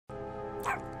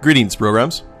Greetings,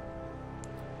 programs.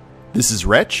 This is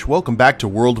Wretch. Welcome back to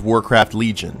World of Warcraft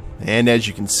Legion. And as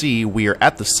you can see, we are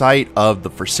at the site of the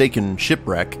Forsaken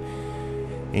shipwreck.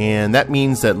 And that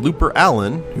means that Looper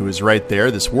Allen, who is right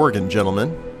there, this Worgen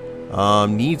gentleman,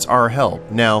 needs our help.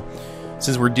 Now,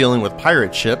 since we're dealing with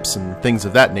pirate ships and things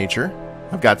of that nature,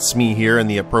 I've got Smee here in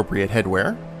the appropriate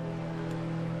headwear.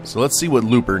 So let's see what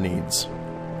Looper needs.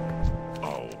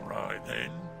 Alright then,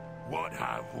 what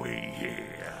have we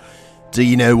here? Do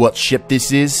you know what ship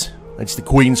this is? It's the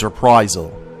Queen's Reprisal.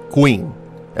 Queen,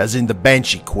 as in the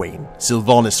Banshee Queen,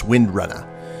 Sylvanas Windrunner.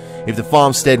 If the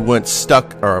farmstead weren't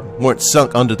sunk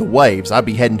under the waves, I'd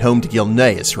be heading home to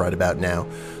Gilneas right about now.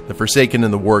 The Forsaken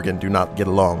and the Worgen do not get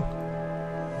along.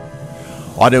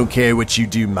 I don't care what you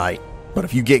do, mate, but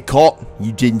if you get caught,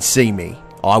 you didn't see me.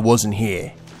 I wasn't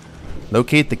here.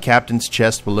 Locate the captain's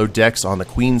chest below decks on the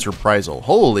Queen's Reprisal.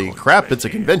 Holy crap, it's a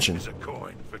convention.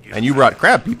 And you brought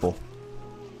crab people.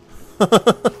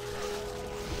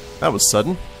 That was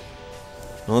sudden.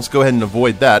 Well, let's go ahead and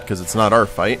avoid that, because it's not our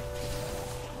fight.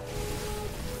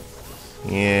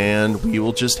 And we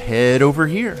will just head over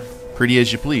here. Pretty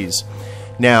as you please.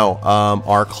 Now,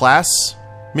 our class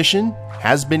mission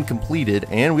has been completed,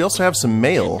 and we also have some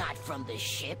mail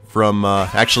from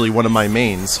actually one of my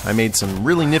mains. I made some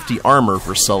really nifty armor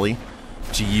for Sully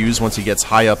to use once he gets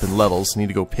high up in levels. Need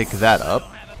to go pick that up.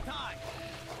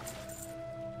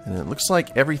 And it looks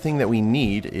like everything that we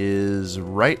need is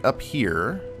right up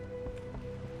here.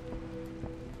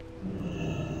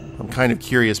 I'm kind of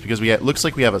curious because it looks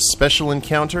like we have a special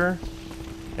encounter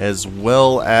as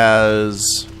well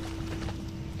as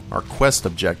our quest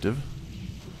objective.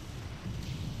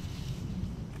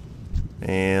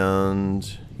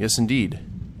 And yes, indeed.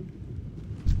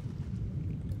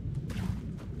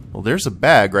 Well, there's a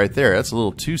bag right there. That's a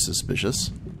little too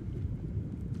suspicious.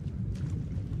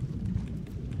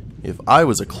 If I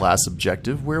was a class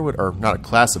objective, where would... or not a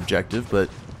class objective, but...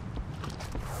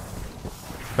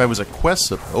 if I was a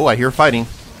quest... oh, I hear fighting.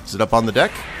 Is it up on the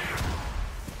deck?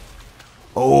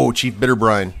 Oh, Chief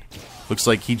Bitterbrine. Looks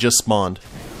like he just spawned.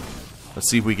 Let's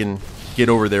see if we can get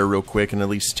over there real quick and at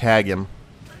least tag him.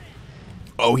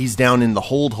 Oh, he's down in the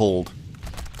hold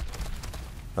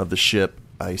of the ship.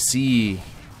 I see.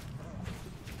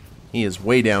 He is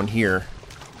way down here.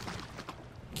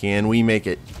 Can we make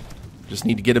it? Just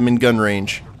need to get him in gun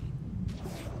range.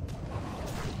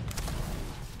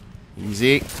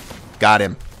 Easy. Got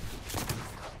him.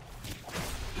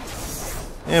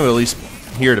 And we're at least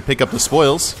here to pick up the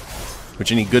spoils,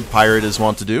 which any good pirate is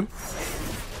wont to do.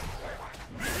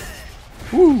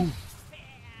 Woo!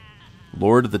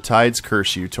 Lord of the Tides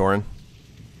curse you, Torin.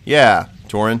 Yeah,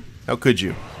 Torin. How could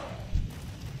you?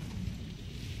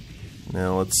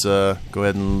 Now let's go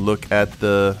ahead and look at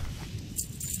the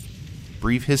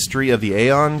brief history of the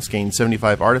Aeons. Gain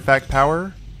 75 artifact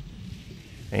power.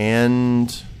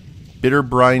 And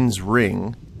Bitterbrine's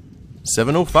Ring.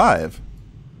 705.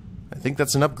 I think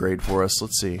that's an upgrade for us.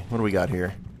 Let's see. What do we got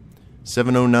here?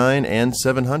 709 and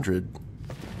 700.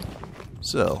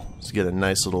 So, let's get a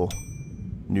nice little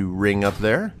new ring up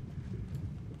there.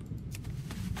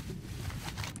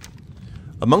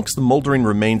 Amongst the moldering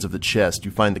remains of the chest,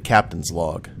 you find the captain's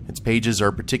log. Its pages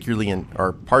are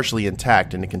partially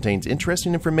intact, and it contains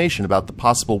interesting information about the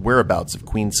possible whereabouts of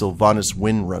Queen Sylvanas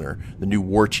Windrunner, the new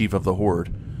war chief of the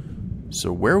Horde.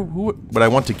 So who would I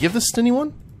want to give this to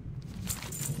anyone?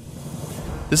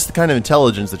 This is the kind of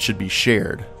intelligence that should be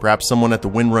shared. Perhaps someone at the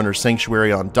Windrunner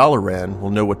Sanctuary on Dalaran will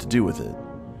know what to do with it.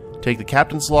 Take the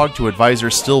captain's log to Advisor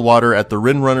Stillwater at the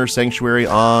Windrunner Sanctuary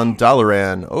on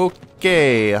Dalaran.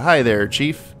 Okay, hi there,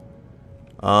 Chief.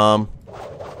 We'll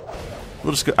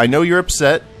just go. I know you're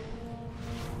upset,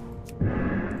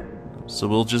 so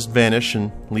we'll just vanish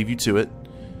and leave you to it.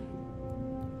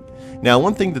 Now,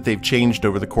 one thing that they've changed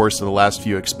over the course of the last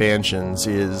few expansions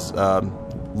is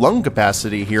lung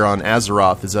capacity here on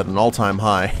Azeroth is at an all-time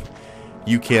high.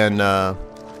 You can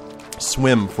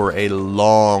swim for a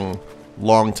long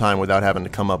time without having to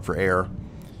come up for air.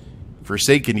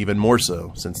 Forsaken even more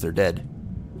so, since they're dead.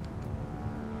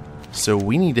 So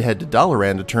we need to head to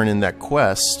Dalaran to turn in that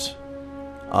quest.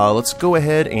 Let's go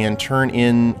ahead and turn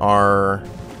in our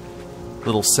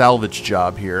little salvage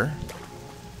job here.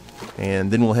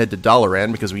 And then we'll head to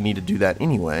Dalaran, because we need to do that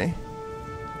anyway.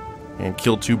 And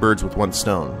kill two birds with one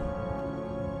stone.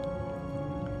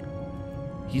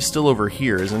 He's still over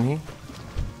here, isn't he?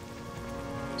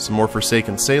 Some more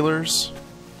Forsaken sailors.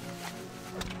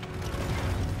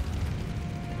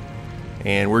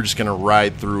 And we're just going to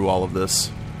ride through all of this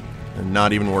and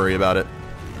not even worry about it.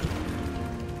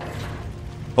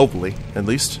 Hopefully, at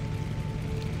least.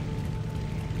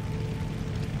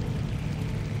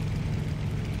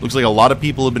 Looks like a lot of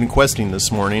people have been questing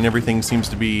this morning. Everything seems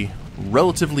to be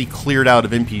relatively cleared out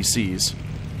of NPCs.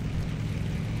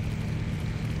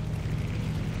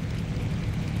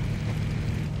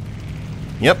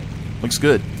 Yep, looks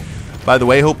good. By the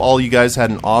way, hope all you guys had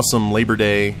an awesome Labor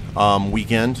Day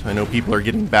weekend. I know people are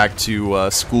getting back to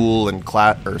school and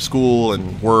school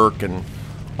and work and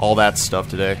all that stuff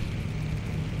today.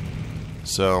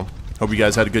 So, hope you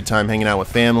guys had a good time hanging out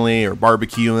with family or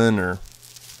barbecuing or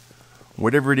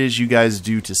whatever it is you guys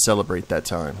do to celebrate that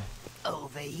time.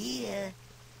 Over here.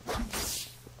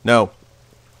 No,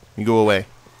 you go away.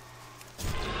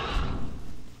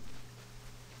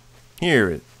 Here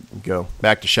it go.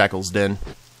 Back to Shackle's den.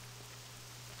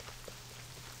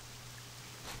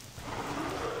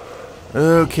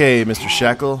 Okay, Mr.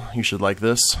 Shackle, you should like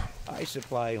this. I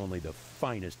supply only the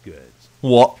finest goods.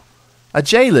 What? A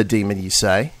jailer demon, you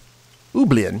say?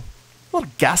 Oublian? What a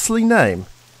ghastly name.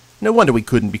 No wonder we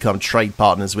couldn't become trade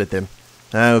partners with him.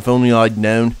 Oh, if only I'd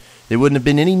known, there wouldn't have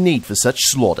been any need for such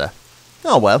slaughter.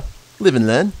 Oh well, live and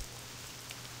learn.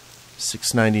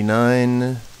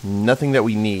 $6.99, nothing that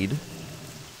we need.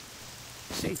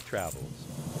 Safe travels.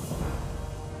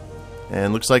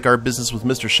 And looks like our business with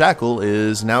Mr. Shackle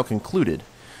is now concluded.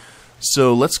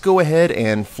 So let's go ahead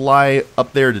and fly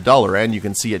up there to Dalaran. You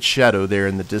can see its shadow there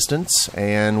in the distance,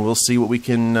 and we'll see what we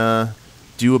can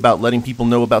do about letting people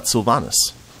know about Sylvanas.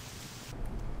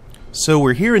 So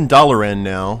we're here in Dalaran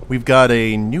now. We've got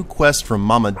a new quest from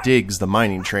Mama Diggs, the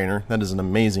mining trainer. That is an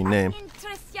amazing name.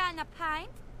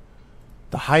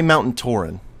 The High Mountain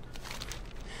Tauren.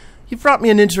 You've brought me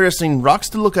an interesting rocks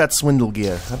to look at,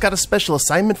 Swindlegear. I've got a special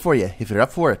assignment for you, if you're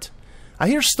up for it. I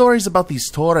hear stories about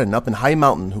these Tauren up in High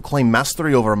Mountain who claim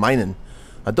mastery over mining.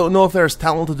 I don't know if they're as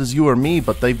talented as you or me,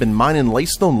 but they've been mining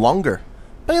limestone longer.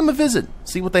 Pay them a visit,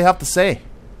 see what they have to say.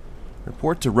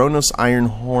 Report to Ronos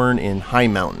Ironhorn in High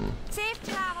Mountain.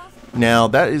 Now,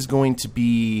 that is going to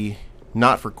be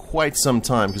not for quite some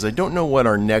time, because I don't know what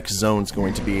our next zone's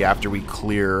going to be after we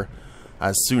clear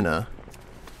Asuna.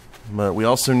 But we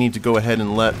also need to go ahead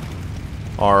and let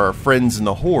our friends in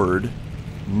the Horde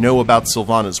know about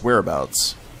Sylvanas'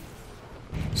 whereabouts.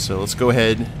 So let's go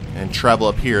ahead and travel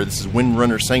up here. This is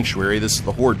Windrunner Sanctuary. This is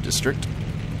the Horde district.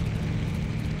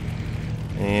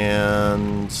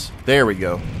 And there we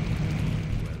go.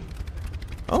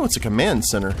 Oh, it's a command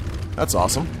center. That's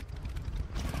awesome.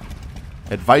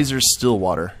 Advisor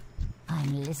Stillwater.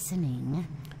 I'm listening.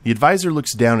 The advisor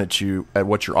looks down at you, at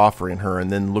what you're offering her,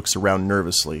 and then looks around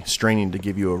nervously, straining to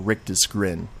give you a rictus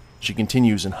grin. She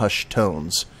continues in hushed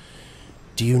tones.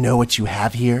 Do you know what you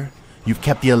have here? You've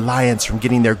kept the Alliance from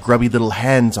getting their grubby little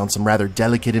hands on some rather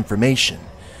delicate information.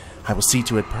 I will see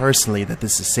to it personally that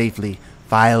this is safely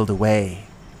filed away.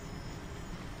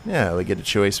 Yeah, we get a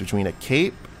choice between a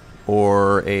cape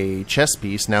or a chess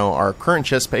piece. Now, our current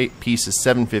chess piece is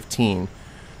 715.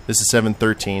 This is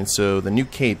 713, so the new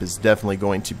cape is definitely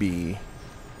going to be...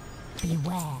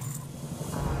 Beware. Our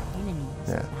enemies.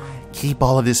 Yeah. Keep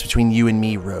all of this between you and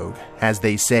me, Rogue. As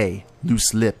they say,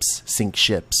 loose lips sink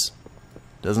ships.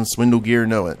 Doesn't Swindlegear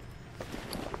know it?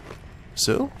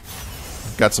 So,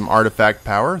 got some artifact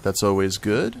power. That's always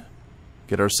good.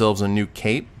 Get ourselves a new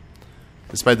cape.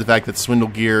 Despite the fact that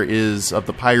Swindlegear is of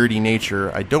the piratey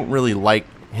nature, I don't really like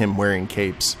him wearing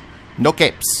capes. No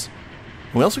capes!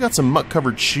 We also got some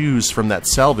muck-covered shoes from that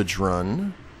salvage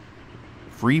run.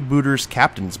 Freebooter's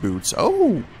Captain's Boots.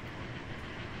 Oh!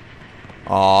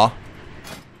 Aw.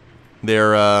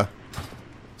 They're,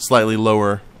 slightly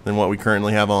lower than what we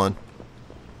currently have on.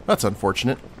 That's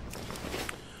unfortunate.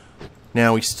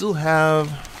 Now, we still have...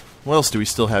 What else do we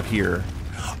still have here?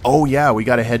 Oh, yeah, we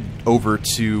gotta head over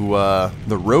to,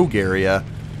 the Rogue area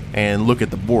and look at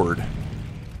the board.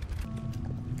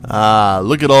 Ah,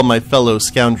 look at all my fellow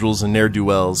scoundrels and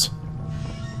ne'er-do-wells.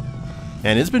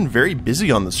 And it's been very busy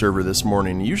on the server this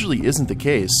morning. It usually isn't the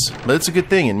case, but it's a good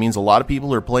thing. It means a lot of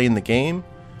people are playing the game.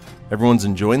 Everyone's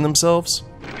enjoying themselves.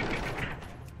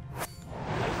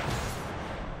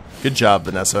 Good job,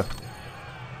 Vanessa.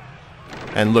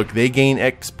 And look, they gain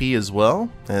XP as well.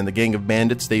 And the gang of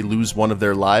bandits, they lose one of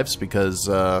their lives because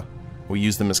we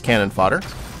use them as cannon fodder.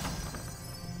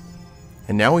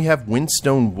 And now we have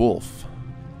Windstone Wolf,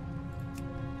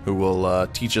 who will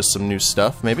teach us some new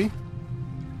stuff, maybe?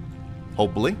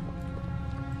 Hopefully.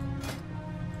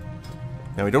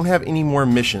 Now, we don't have any more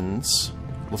missions.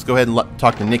 Let's go ahead and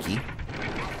talk to Nikki.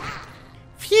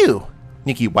 Phew!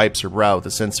 Nikki wipes her brow with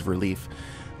a sense of relief.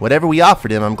 Whatever we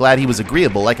offered him, I'm glad he was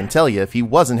agreeable, I can tell you. If he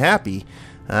wasn't happy,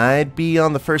 I'd be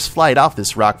on the first flight off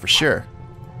this rock for sure.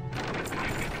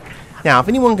 Now, if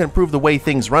anyone can improve the way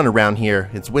things run around here,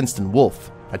 it's Winston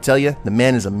Wolfe. I tell you, the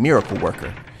man is a miracle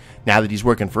worker. Now that he's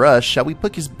working for us, shall we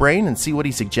pick his brain and see what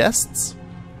he suggests?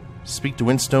 Speak to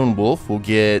Windstone Wolf. We'll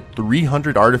get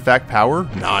 300 artifact power.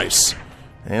 Nice.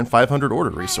 And 500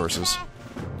 order resources.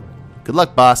 Good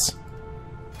luck, boss.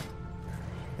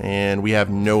 And we have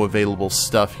no available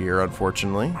stuff here,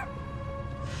 unfortunately.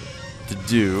 To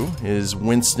do is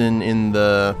Winston in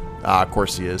the... of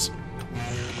course he is.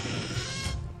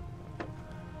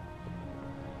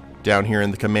 Down here in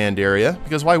the command area,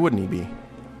 because why wouldn't he be?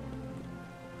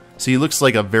 See, he looks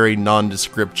like a very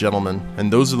nondescript gentleman,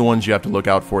 and those are the ones you have to look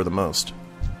out for the most.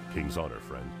 King's honor,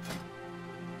 friend.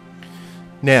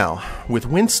 Now, with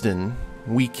Winston,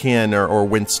 we can, or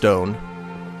Windstone,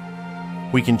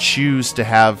 we can choose to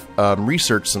have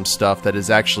research some stuff that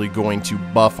is actually going to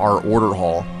buff our order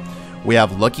hall. We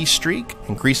have Lucky Streak,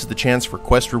 increases the chance for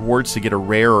quest rewards to get a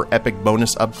rare or epic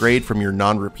bonus upgrade from your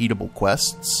non-repeatable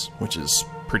quests, which is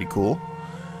pretty cool.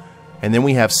 And then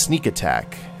we have Sneak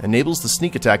Attack, enables the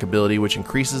Sneak Attack ability, which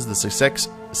increases the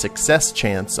success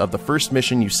chance of the first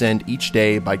mission you send each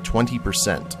day by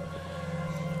 20%.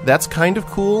 That's kind of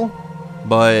cool,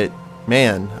 but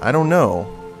man, I don't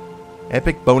know.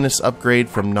 Epic bonus upgrade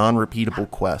from non-repeatable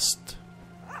quest.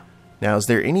 Now, is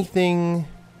there anything...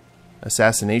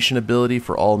 Assassination ability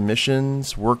for all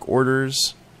missions, work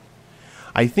orders.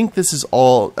 I think this is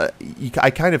all...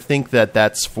 I kind of think that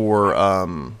that's for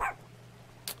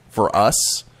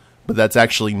us, but that's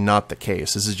actually not the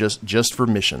case. This is just for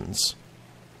missions.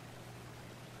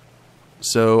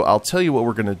 So I'll tell you what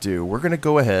we're going to do. We're going to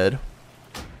go ahead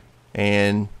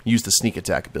and use the sneak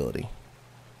attack ability.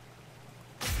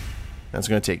 That's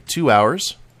going to take 2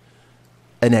 hours.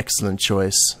 An excellent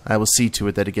choice. I will see to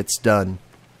it that it gets done.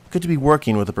 Good to be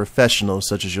working with a professional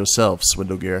such as yourself,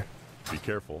 Swindlegear. Be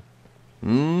careful.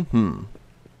 Mm-hmm.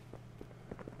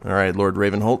 Alright, Lord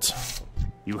Ravenholt.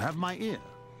 You have my ear.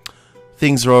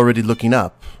 Things are already looking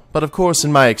up, but of course,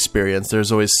 in my experience,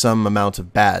 there's always some amount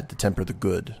of bad to temper the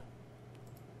good.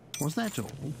 Was that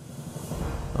all?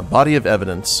 A body of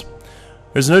evidence.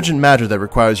 There's an urgent matter that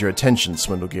requires your attention,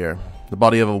 Swindlegear. The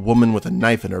body of a woman with a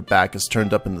knife in her back is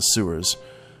turned up in the sewers.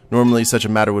 Normally, such a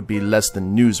matter would be less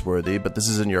than newsworthy, but this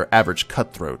isn't your average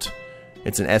cutthroat.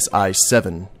 It's an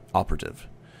SI-7 operative.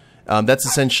 That's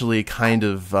essentially kind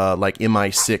of like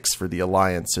MI6 for the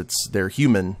Alliance. They're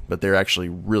human, but they're actually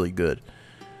really good.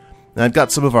 And I've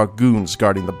got some of our goons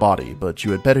guarding the body, but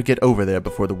you had better get over there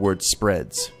before the word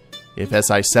spreads. If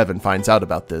SI-7 finds out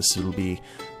about this, it'll be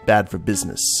bad for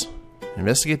business.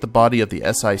 Investigate the body of the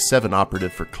SI-7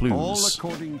 operative for clues. All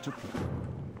according to plan.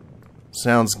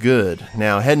 Sounds good.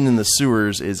 Now, heading in the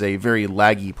sewers is a very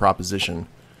laggy proposition.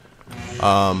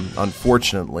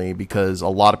 Unfortunately, because a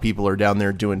lot of people are down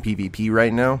there doing PvP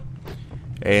right now,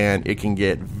 and it can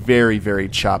get very, very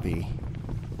choppy.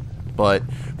 But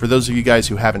for those of you guys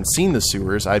who haven't seen the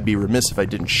sewers, I'd be remiss if I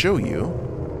didn't show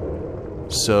you.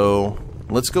 So,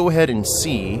 let's go ahead and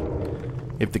see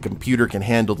if the computer can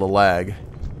handle the lag.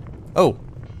 Oh,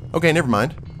 okay, never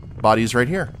mind. Body's right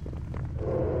here.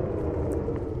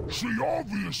 She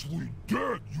obviously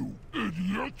dead, you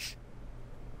idiots!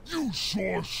 You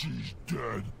saw she's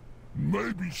dead.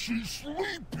 Maybe she's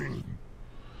sleeping.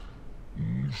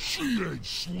 She ain't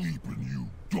sleeping, you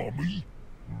dummy.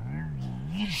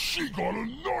 She got a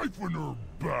knife in her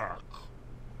back.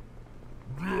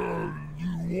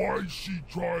 Why is she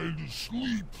trying to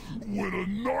sleep with a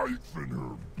knife in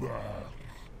her back?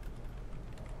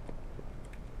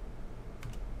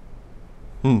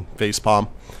 Facepalm.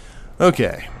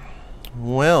 Okay.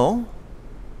 Well,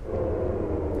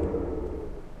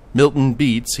 Milton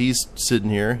Beats, he's sitting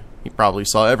here. He probably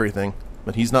saw everything,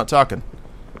 but he's not talking.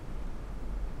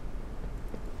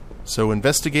 So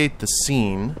investigate the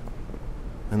scene.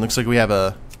 And looks like we have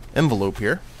a envelope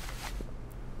here.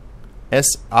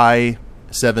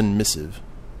 SI-7 missive.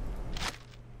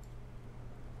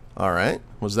 Alright,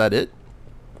 was that it?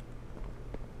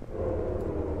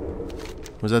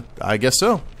 Was that... I guess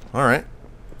so. Alright.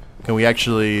 Can we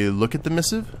actually look at the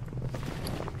missive?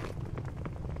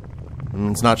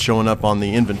 It's not showing up on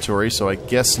the inventory, so I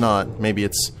guess not. Maybe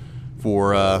it's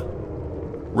for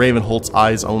Ravenholt's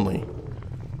eyes only.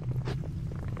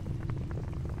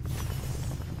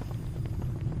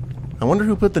 I wonder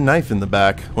who put the knife in the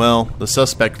back. Well, the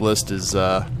suspect list is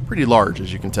pretty large,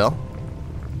 as you can tell.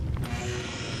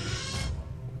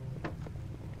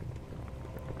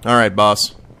 Alright,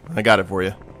 boss. I got it for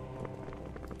you.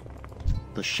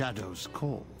 The shadows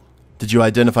call. Did you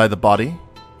identify the body?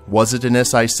 Was it an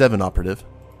SI-7 operative?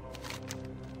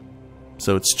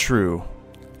 So it's true.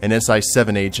 An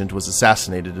SI-7 agent was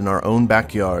assassinated in our own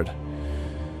backyard.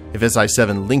 If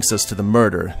SI-7 links us to the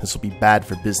murder, this will be bad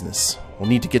for business. We'll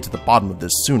need to get to the bottom of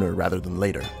this sooner rather than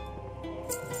later.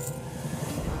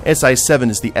 SI-7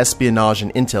 is the espionage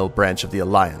and intel branch of the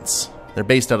Alliance. They're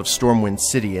based out of Stormwind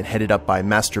City and headed up by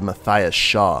Master Matthias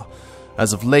Shaw.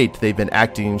 As of late, they've been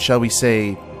acting, shall we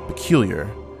say, peculiar.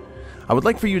 I would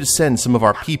like for you to send some of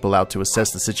our people out to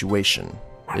assess the situation.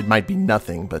 It might be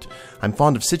nothing, but I'm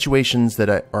fond of situations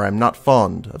that I'm not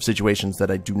fond of situations that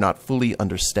I do not fully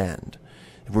understand.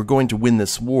 If we're going to win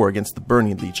this war against the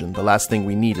Burning Legion, the last thing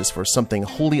we need is for something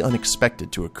wholly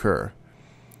unexpected to occur.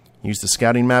 Use the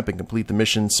scouting map and complete the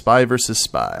mission Spy vs.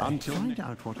 Spy. Find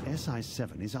out what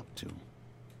SI-7 is up to.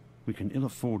 We can ill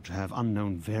afford to have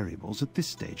unknown variables at this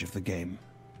stage of the game.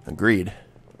 Agreed.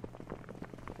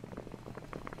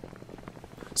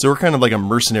 So we're kind of like a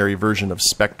mercenary version of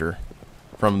Spectre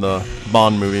from the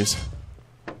Bond movies.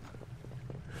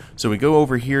 So we go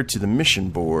over here to the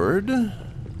mission board.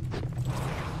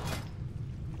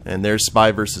 And there's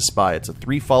Spy vs. Spy. It's a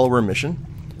 3-follower mission,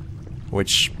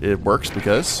 which it works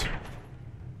because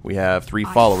we have 3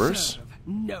 followers.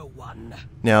 No one.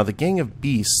 Now the Gang of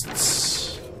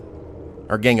Beasts,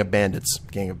 or Gang of Bandits,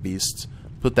 Gang of Beasts,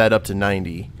 put that up to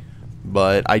 90.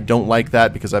 But I don't like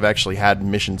that because I've actually had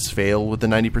missions fail with the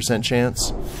 90%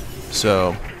 chance.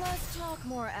 So Let's talk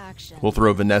more action. we'll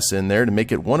throw Vanessa in there to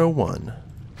make it 101.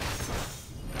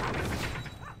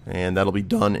 And that'll be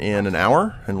done in an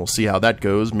hour, and we'll see how that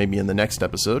goes, maybe in the next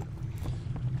episode.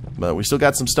 But we still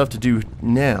got some stuff to do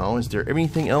now. Is there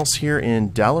anything else here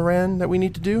in Dalaran that we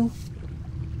need to do?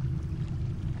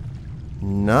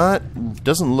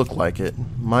 Doesn't look like it.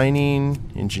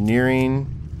 Mining, engineering.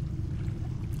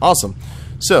 Awesome.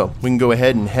 So, we can go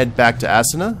ahead and head back to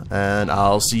Asuna, and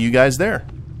I'll see you guys there.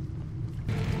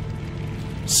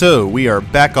 So, we are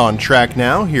back on track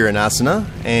now here in Asuna,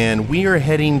 and we are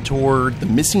heading toward the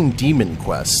Missing Demon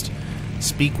quest.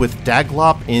 Speak with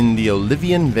Daglop in the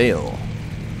Olivian Vale.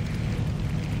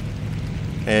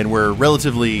 And we're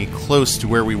relatively close to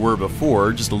where we were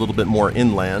before, just a little bit more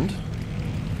inland.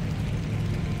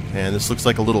 And this looks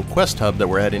like a little quest hub that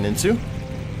we're heading into.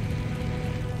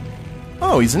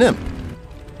 Oh, he's an imp.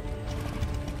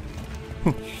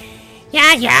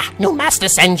 Yeah, new master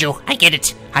sends you. I get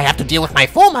it. I have to deal with my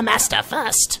former master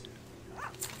first.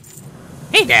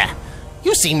 Hey there.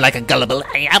 You seem like a gullible,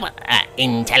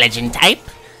 intelligent type.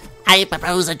 I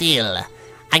propose a deal.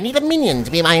 I need a minion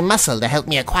to be my muscle to help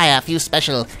me acquire a few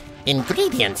special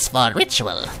ingredients for a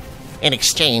ritual. In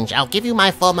exchange, I'll give you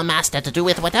my former master to do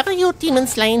with whatever you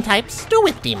demon-slaying types do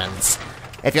with demons.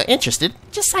 If you're interested,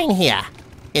 just sign here.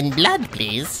 In blood,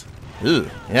 please. Ooh,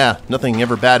 yeah, nothing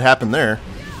ever bad happened there.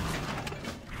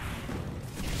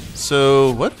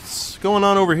 So, what's going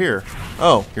on over here?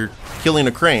 Oh, you're killing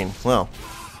a crane. Well,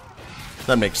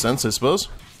 that makes sense, I suppose.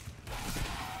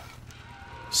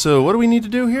 So, what do we need to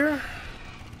do here?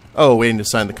 Oh, waiting to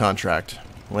sign the contract.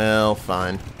 Well,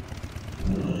 fine.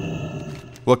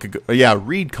 What could go? Yeah,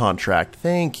 read contract.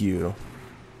 Thank you.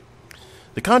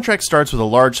 The contract starts with a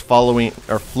large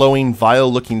flowing,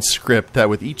 vile-looking script that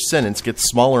with each sentence gets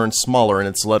smaller and smaller in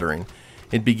its lettering.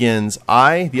 It begins,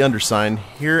 I, the undersigned,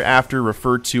 hereafter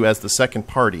referred to as the second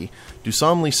party, do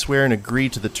solemnly swear and agree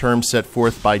to the terms set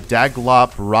forth by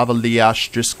Daglop Ravaliash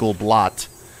Driscoll Blot,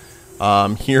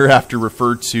 hereafter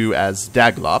referred to as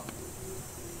Daglop.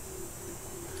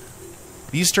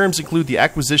 These terms include the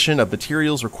acquisition of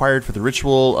materials required for the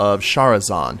ritual of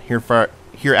Sharazan,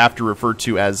 hereafter referred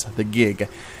to as the Gig,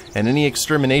 and any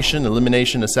extermination,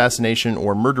 elimination, assassination,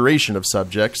 or murderation of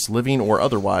subjects, living or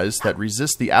otherwise, that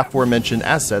resist the aforementioned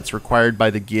assets required by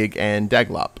the Gig and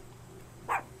Daglop.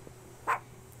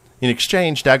 In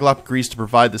exchange, Daglop agrees to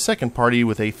provide the second party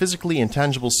with a physically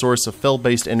intangible source of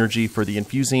fel-based energy for the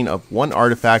infusing of one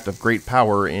artifact of great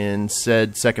power in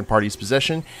said second party's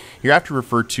possession, hereafter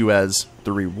referred to as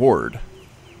the reward.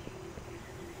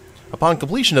 Upon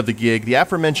completion of the Gig, the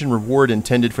aforementioned reward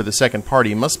intended for the second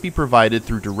party must be provided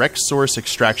through direct source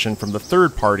extraction from the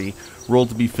third party, rolled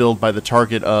to be filled by the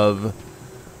target of...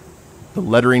 The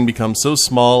lettering becomes so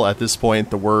small at this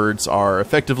point the words are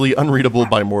effectively unreadable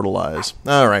by mortal eyes.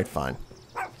 Alright, fine.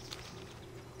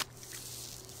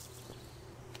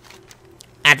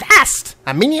 At last,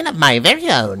 a minion of my very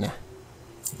own.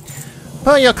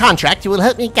 Per your contract, you will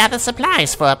help me gather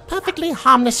supplies for a perfectly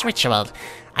harmless ritual.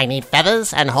 I need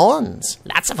feathers and horns.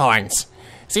 Lots of horns.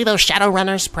 See those shadow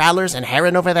runners, prowlers, and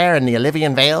heron over there in the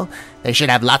Olivian Vale? They should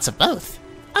have lots of both.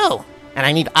 Oh, and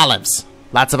I need olives.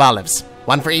 Lots of olives.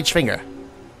 One for each finger.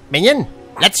 Minion,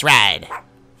 let's ride.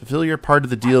 Fulfill your part of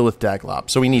the deal with Daglop.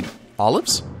 So we need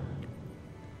olives?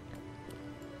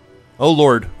 Oh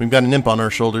lord, we've got an imp on our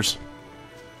shoulders.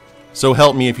 So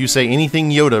help me if you say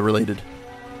anything Yoda related.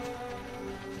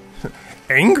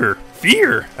 Anger,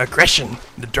 fear, aggression.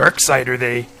 The dark side are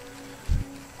they.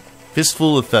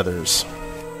 Fistful of feathers.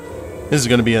 This is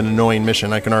going to be an annoying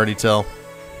mission, I can already tell.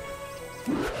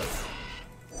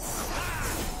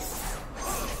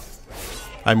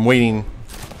 I'm waiting.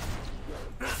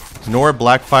 Nora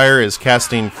Blackfire is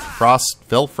casting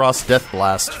Felfrost Death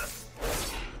Blast.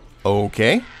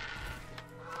 Okay.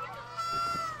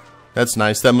 That's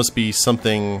nice. That must be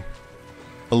something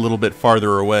a little bit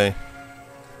farther away.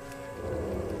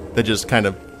 That just kind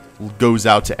of goes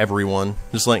out to everyone.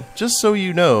 Just so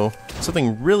you know,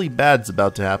 something really bad's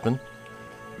about to happen.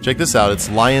 Check this out. It's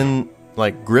lion,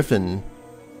 like griffin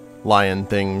lion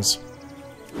things.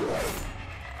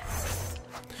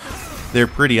 They're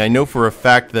pretty. I know for a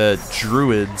fact that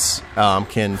druids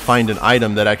can find an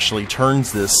item that actually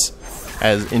turns this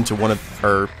as into one of,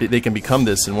 or they can become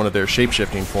this in one of their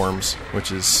shape-shifting forms,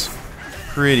 which is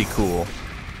pretty cool.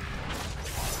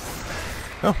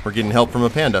 Oh, we're getting help from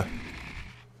a panda.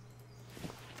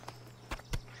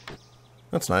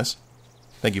 That's nice.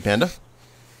 Thank you, panda.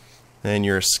 And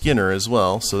you're a skinner as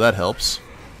well, so that helps.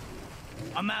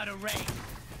 I'm out of range.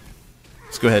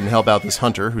 Let's go ahead and help out this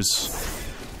hunter who's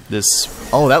this...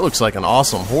 Oh, that looks like an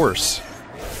awesome horse.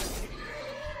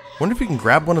 Wonder if we can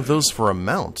grab one of those for a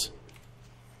mount.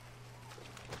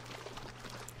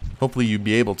 Hopefully you'd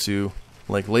be able to,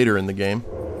 like, later in the game.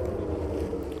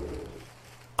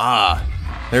 Ah,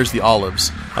 there's the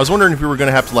olives. I was wondering if we were going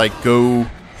to have to, like, go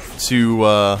to,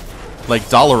 like,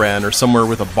 Dalaran or somewhere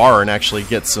with a bar and actually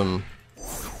get some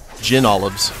gin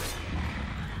olives.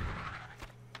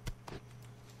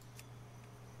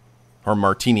 Or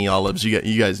martini olives,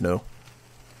 you guys know.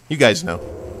 You guys know.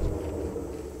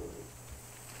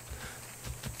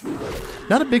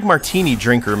 Not a big martini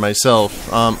drinker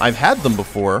myself. I've had them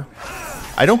before.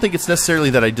 I don't think it's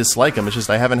necessarily that I dislike them, it's just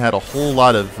I haven't had a whole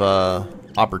lot of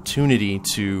opportunity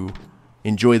to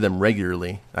enjoy them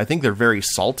regularly. I think they're very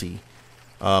salty,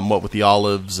 what with the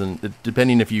olives, and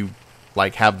depending if you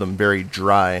like have them very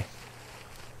dry.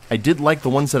 I did like the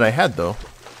ones that I had though.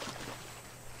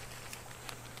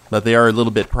 But they are a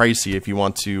little bit pricey if you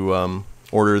want to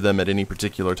order them at any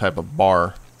particular type of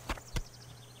bar.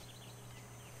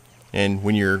 And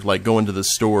when you're like going to the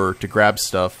store to grab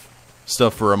stuff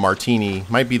for a martini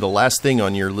might be the last thing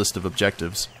on your list of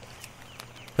objectives.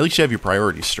 At least you have your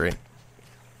priorities straight.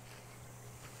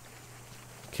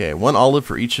 Okay, 1 olive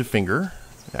for each finger.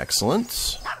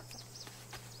 Excellent.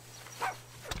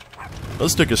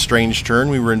 This took a strange turn.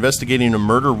 We were investigating a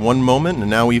murder one moment, and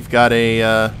now we've got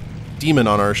a demon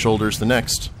on our shoulders the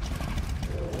next.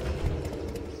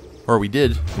 Or we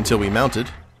did, until we mounted.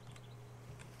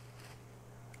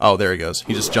 Oh, there he goes.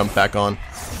 He just jumped back on.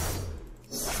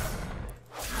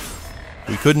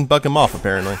 We couldn't buck him off,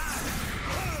 apparently.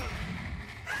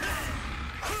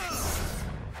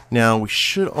 Now, we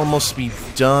should almost be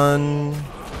done.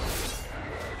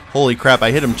 Holy crap,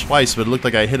 I hit him twice, but it looked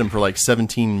like I hit him for like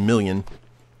 17 million.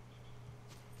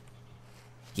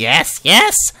 Yes,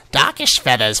 yes! Darkish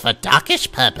feathers for darkish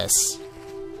purpose.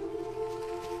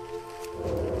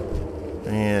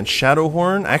 And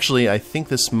Shadowhorn. Actually, I think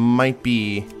this might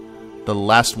be the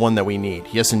last one that we need.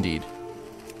 Yes, indeed.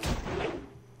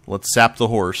 Let's sap the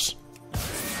horse.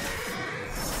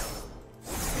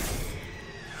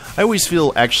 I always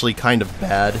feel actually kind of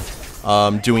bad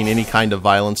doing any kind of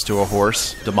violence to a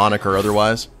horse, demonic or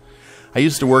otherwise. I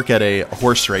used to work at a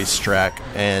horse race track,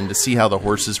 and to see how the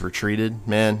horses were treated,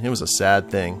 man, it was a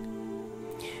sad thing.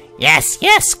 Yes,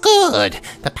 yes, good.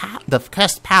 The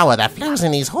cursed power that flows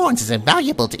in these horns is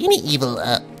invaluable to any evil,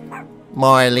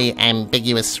 morally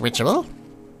ambiguous ritual.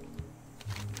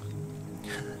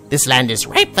 This land is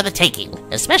ripe for the taking,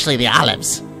 especially the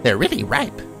olives. They're really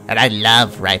ripe, and I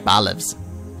love ripe olives.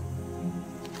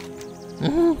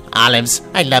 Olives,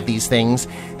 I love these things.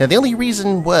 They're the only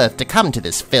reason worth to come to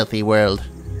this filthy world.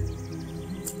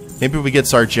 Maybe we get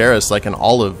Sargeras like an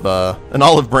olive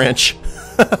branch.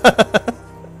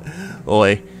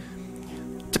 Oi.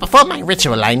 To perform my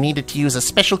ritual, I needed to use a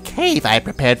special cave I had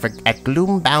prepared at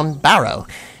Gloombound Barrow.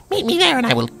 Meet me there and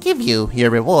I will give you your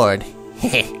reward.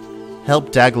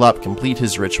 Help Daglop complete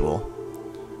his ritual.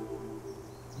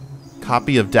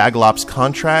 Copy of Daglop's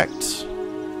contract.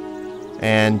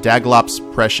 And Daglop's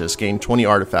Precious. Gain 20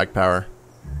 artifact power.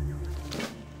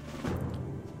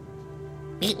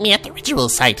 Meet me at the ritual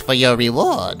site for your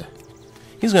reward.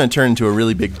 He's going to turn into a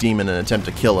really big demon and attempt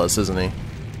to kill us, isn't he?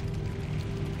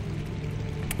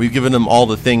 We've given him all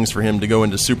the things for him to go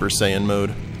into Super Saiyan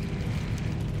mode.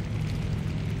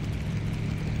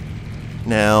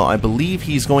 Now, I believe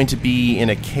he's going to be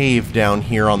in a cave down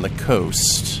here on the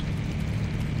coast.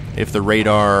 If the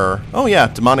radar... Oh yeah,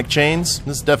 demonic chains.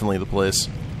 This is definitely the place.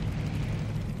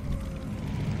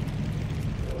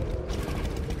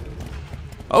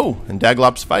 Oh, and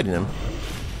Daglop's fighting him.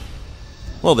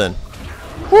 well then.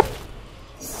 Whoop.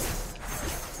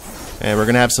 And we're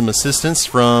gonna have some assistance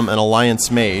from an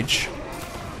Alliance mage,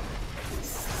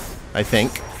 I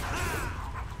think.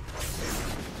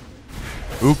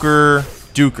 Ooker,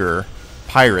 Duker,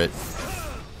 Pirate,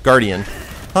 Guardian.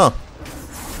 Huh.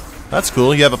 That's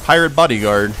cool. You have a pirate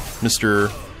bodyguard,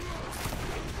 Mr.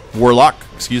 Warlock,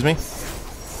 excuse me.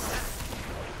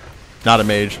 Not a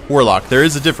mage. Warlock. There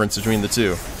is a difference between the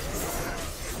two.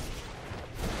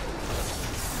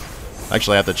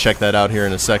 Actually, I have to check that out here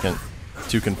in a second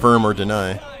to confirm or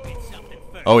deny.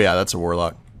 Oh yeah, that's a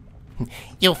warlock.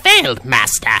 You failed,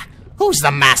 Master. Who's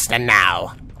the Master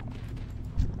now?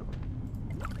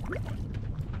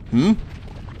 Hmm?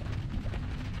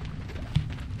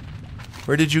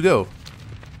 Where did you go?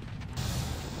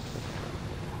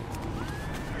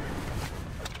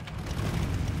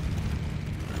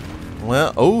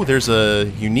 Well, oh, there's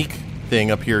a unique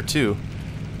thing up here too.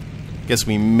 Guess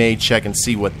we may check and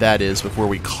see what that is before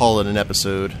we call it an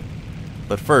episode.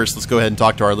 But first, let's go ahead and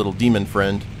talk to our little demon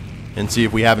friend and see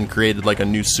if we haven't created like a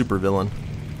new supervillain.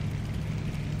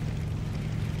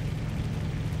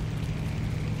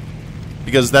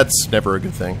 Because that's never a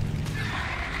good thing.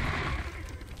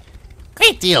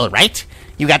 Great deal, right?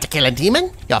 You got to kill a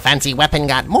demon, your fancy weapon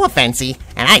got more fancy,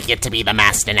 and I get to be the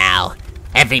Master now.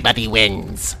 Everybody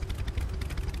wins.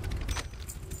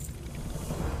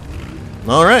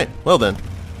 Alright, well then.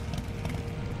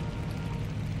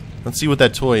 Let's see what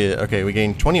that toy is. Okay, we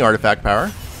gain 20 artifact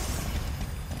power.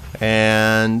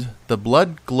 And the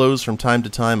blood glows from time to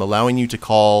time, allowing you to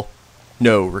call...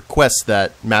 No, request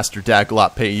that Master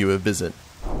Daglop pay you a visit.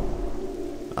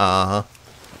 Uh-huh.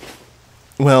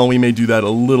 Well, we may do that a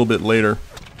little bit later.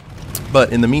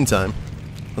 But in the meantime,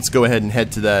 let's go ahead and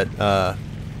head to that,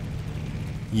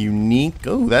 unique...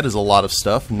 Oh, that is a lot of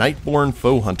stuff. Nightborn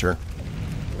Foe Hunter.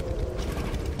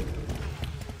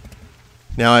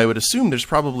 Now, I would assume there's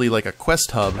probably like a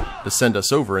quest hub to send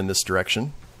us over in this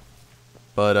direction.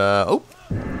 But, oh.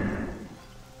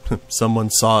 Someone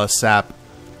saw a sap.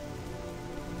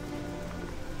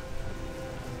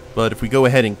 But if we go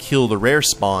ahead and kill the rare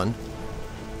spawn,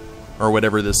 or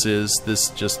whatever this is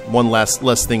just one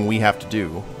less thing we have to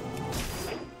do.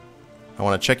 I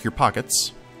want to check your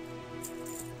pockets.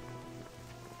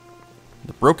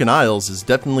 The Broken Isles is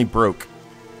definitely broke.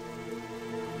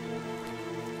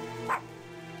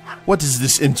 What is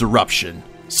this interruption?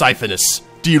 Siphonus,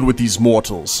 deal with these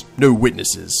mortals. No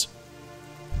witnesses.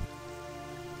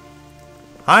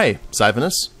 Hi,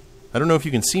 Siphonus. I don't know if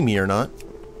you can see me or not.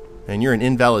 And you're an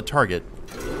invalid target.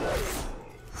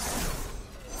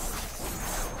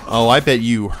 Oh, I bet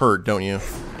you hurt, don't you?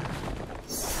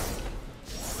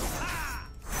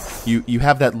 You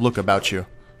have that look about you.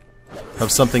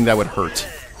 Of something that would hurt.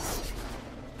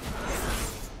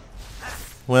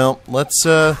 Well, let's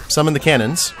summon the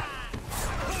cannons.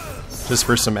 Just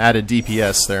for some added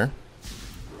DPS there.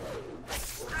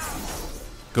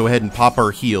 Go ahead and pop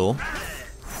our heal.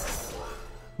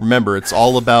 Remember, it's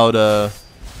all about, what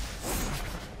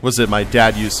was it my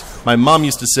dad used? My mom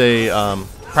used to say,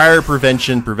 prior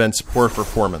prevention prevents poor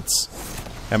performance.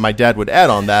 And my dad would add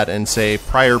on that and say,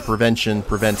 prior prevention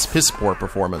prevents piss poor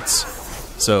performance.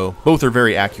 So, both are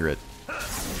very accurate,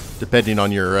 depending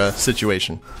on your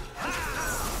situation.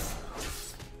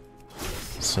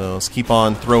 So, let's keep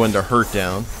on throwing the hurt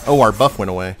down. Oh, our buff went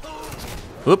away.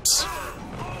 Oops.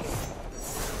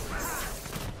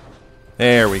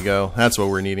 There we go. That's what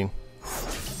we're needing.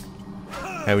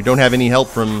 And we don't have any help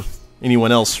from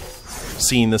anyone else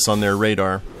seeing this on their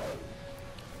radar.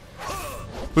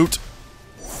 Boot.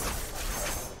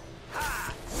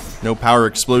 No power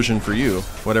explosion for you,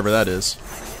 whatever that is.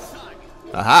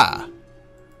 Aha!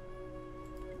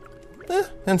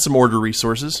 And some order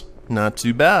resources. Not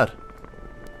too bad.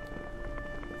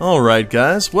 Alright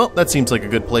guys, well that seems like a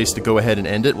good place to go ahead and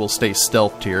end it. We'll stay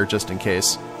stealthed here just in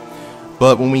case.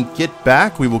 But when we get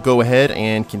back, we will go ahead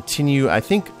and continue. I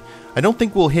don't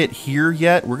think we'll hit here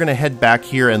yet. We're going to head back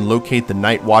here and locate the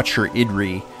Night Watcher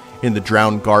Idri in the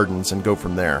Drowned Gardens and go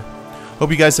from there.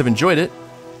 Hope you guys have enjoyed it.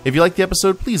 If you liked the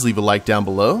episode, please leave a like down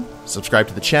below. Subscribe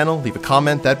to the channel, leave a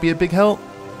comment, that'd be a big help.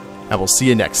 And we'll see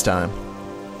you next time.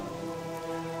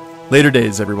 Later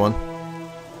days, everyone.